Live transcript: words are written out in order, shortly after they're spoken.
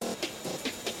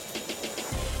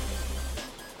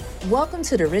Welcome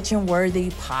to the Rich and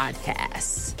Worthy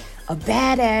podcast, a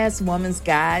badass woman's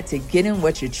guide to getting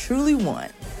what you truly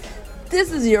want.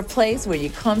 This is your place where you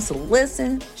come to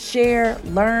listen, share,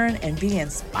 learn, and be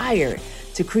inspired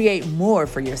to create more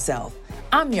for yourself.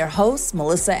 I'm your host,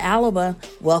 Melissa Alaba.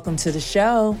 Welcome to the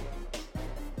show.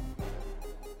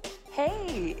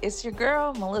 Hey, it's your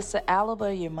girl, Melissa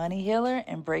Alaba, your money healer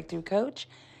and breakthrough coach.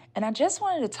 And I just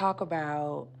wanted to talk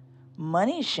about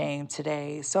money shame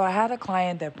today. So I had a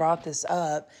client that brought this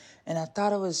up and I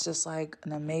thought it was just like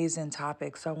an amazing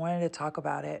topic. So I wanted to talk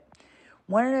about it.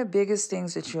 One of the biggest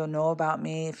things that you'll know about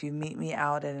me if you meet me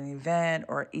out at an event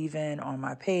or even on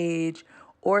my page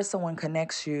or someone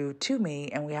connects you to me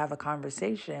and we have a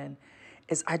conversation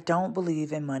is I don't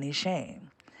believe in money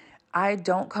shame. I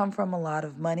don't come from a lot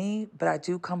of money, but I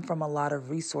do come from a lot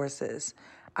of resources.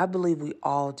 I believe we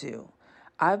all do.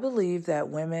 I believe that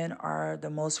women are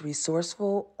the most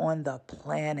resourceful on the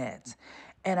planet.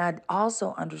 And I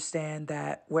also understand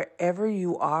that wherever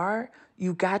you are,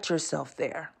 you got yourself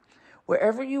there.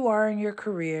 Wherever you are in your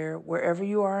career, wherever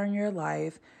you are in your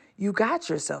life, you got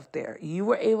yourself there. You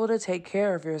were able to take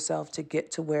care of yourself to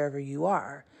get to wherever you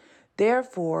are.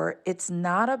 Therefore, it's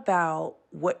not about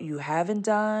what you haven't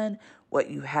done,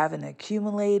 what you haven't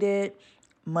accumulated,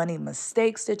 money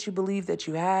mistakes that you believe that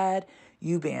you had,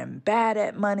 you being bad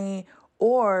at money,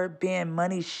 or being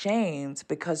money shamed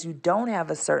because you don't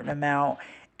have a certain amount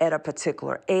at a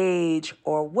particular age,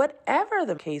 or whatever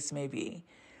the case may be.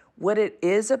 What it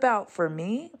is about for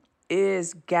me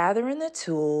is gathering the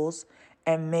tools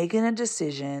and making a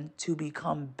decision to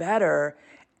become better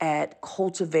at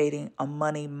cultivating a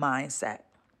money mindset.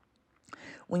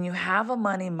 When you have a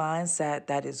money mindset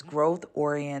that is growth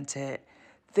oriented,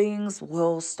 things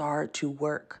will start to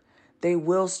work. They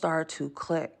will start to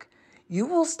click. You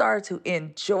will start to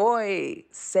enjoy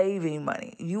saving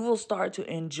money. You will start to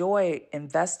enjoy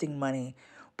investing money.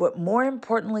 But more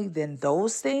importantly than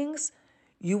those things,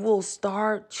 you will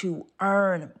start to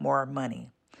earn more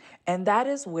money. And that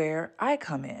is where I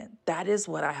come in. That is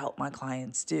what I help my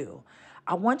clients do.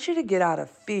 I want you to get out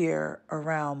of fear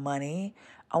around money.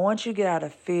 I want you to get out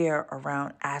of fear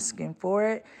around asking for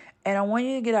it. And I want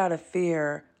you to get out of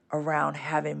fear around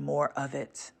having more of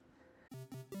it.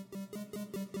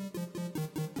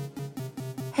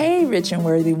 Hey, rich and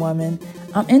worthy woman.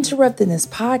 I'm interrupting this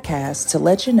podcast to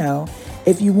let you know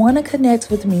if you want to connect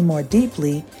with me more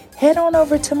deeply, head on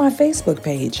over to my Facebook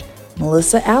page,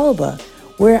 Melissa Alaba,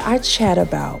 where I chat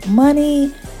about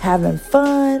money, having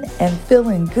fun, and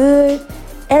feeling good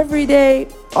every day,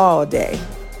 all day.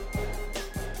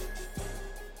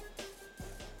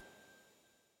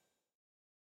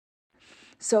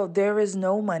 So there is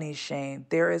no money shame.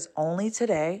 There is only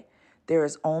today. There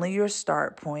is only your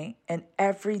start point. And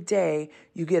every day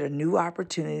you get a new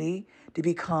opportunity to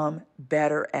become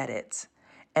better at it.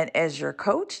 And as your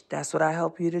coach, that's what I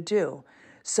help you to do.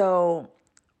 So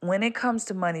when it comes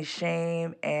to money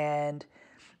shame and,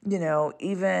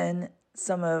 even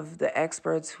some of the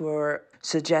experts who are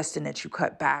suggesting that you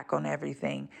cut back on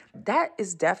everything, that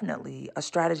is definitely a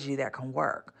strategy that can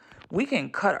work. We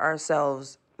can cut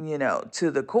ourselves,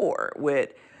 to the core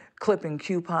with clipping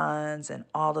coupons and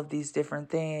all of these different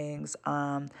things,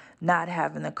 not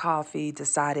having the coffee,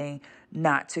 deciding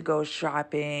not to go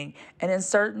shopping. And in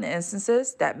certain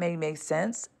instances, that may make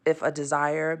sense if a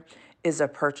desire is a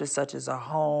purchase such as a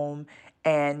home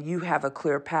and you have a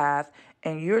clear path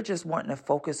and you're just wanting to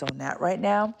focus on that right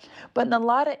now. But in a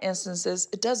lot of instances,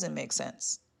 it doesn't make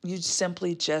sense. You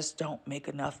simply just don't make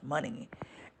enough money.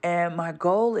 And my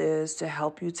goal is to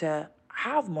help you to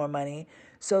have more money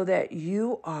so that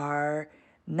you are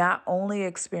not only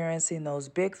experiencing those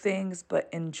big things, but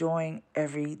enjoying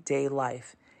everyday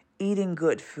life, eating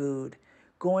good food,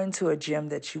 going to a gym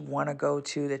that you want to go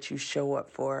to, that you show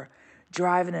up for,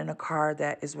 driving in a car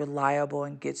that is reliable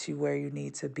and gets you where you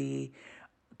need to be,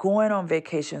 going on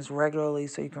vacations regularly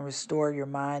so you can restore your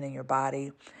mind and your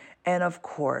body, and of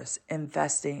course,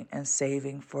 investing and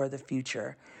saving for the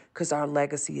future because our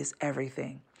legacy is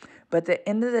everything. But at the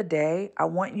end of the day, I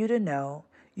want you to know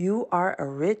you are a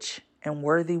rich and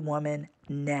worthy woman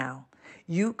now.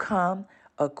 You come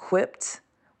equipped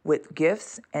with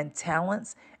gifts and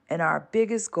talents, and our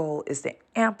biggest goal is to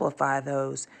amplify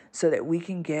those so that we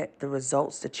can get the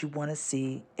results that you want to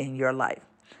see in your life.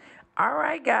 All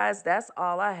right, guys, that's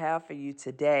all I have for you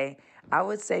today. I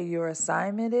would say your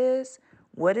assignment is,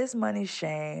 what is money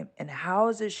shame and how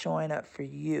is it showing up for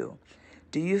you?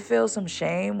 Do you feel some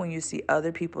shame when you see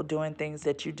other people doing things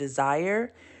that you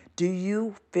desire? Do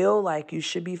you feel like you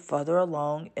should be further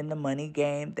along in the money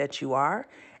game that you are?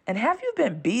 And have you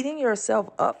been beating yourself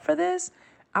up for this?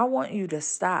 I want you to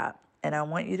stop. and I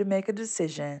want you to make a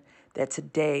decision that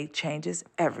today changes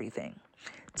everything.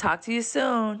 Talk to you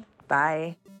soon.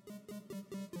 Bye.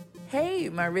 Hey,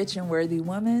 my rich and worthy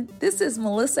woman. This is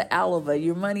Melissa Alaba,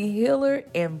 your money healer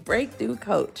and breakthrough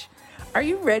coach. Are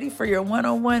you ready for your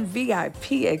one-on-one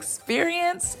VIP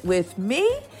experience with me,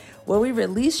 where we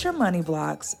release your money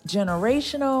blocks,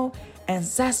 generational,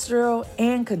 ancestral,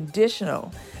 and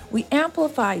conditional? We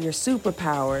amplify your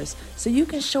superpowers so you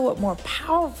can show up more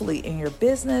powerfully in your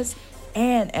business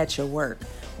and at your work.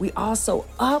 We also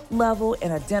up-level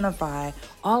and identify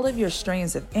all of your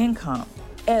streams of income,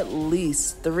 at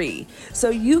least 3, so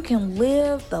you can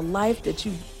live the life that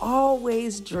you've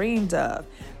always dreamed of.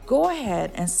 Go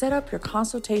ahead and set up your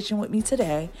consultation with me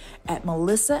today at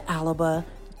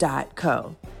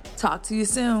melissaalaba.co. Talk to you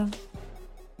soon.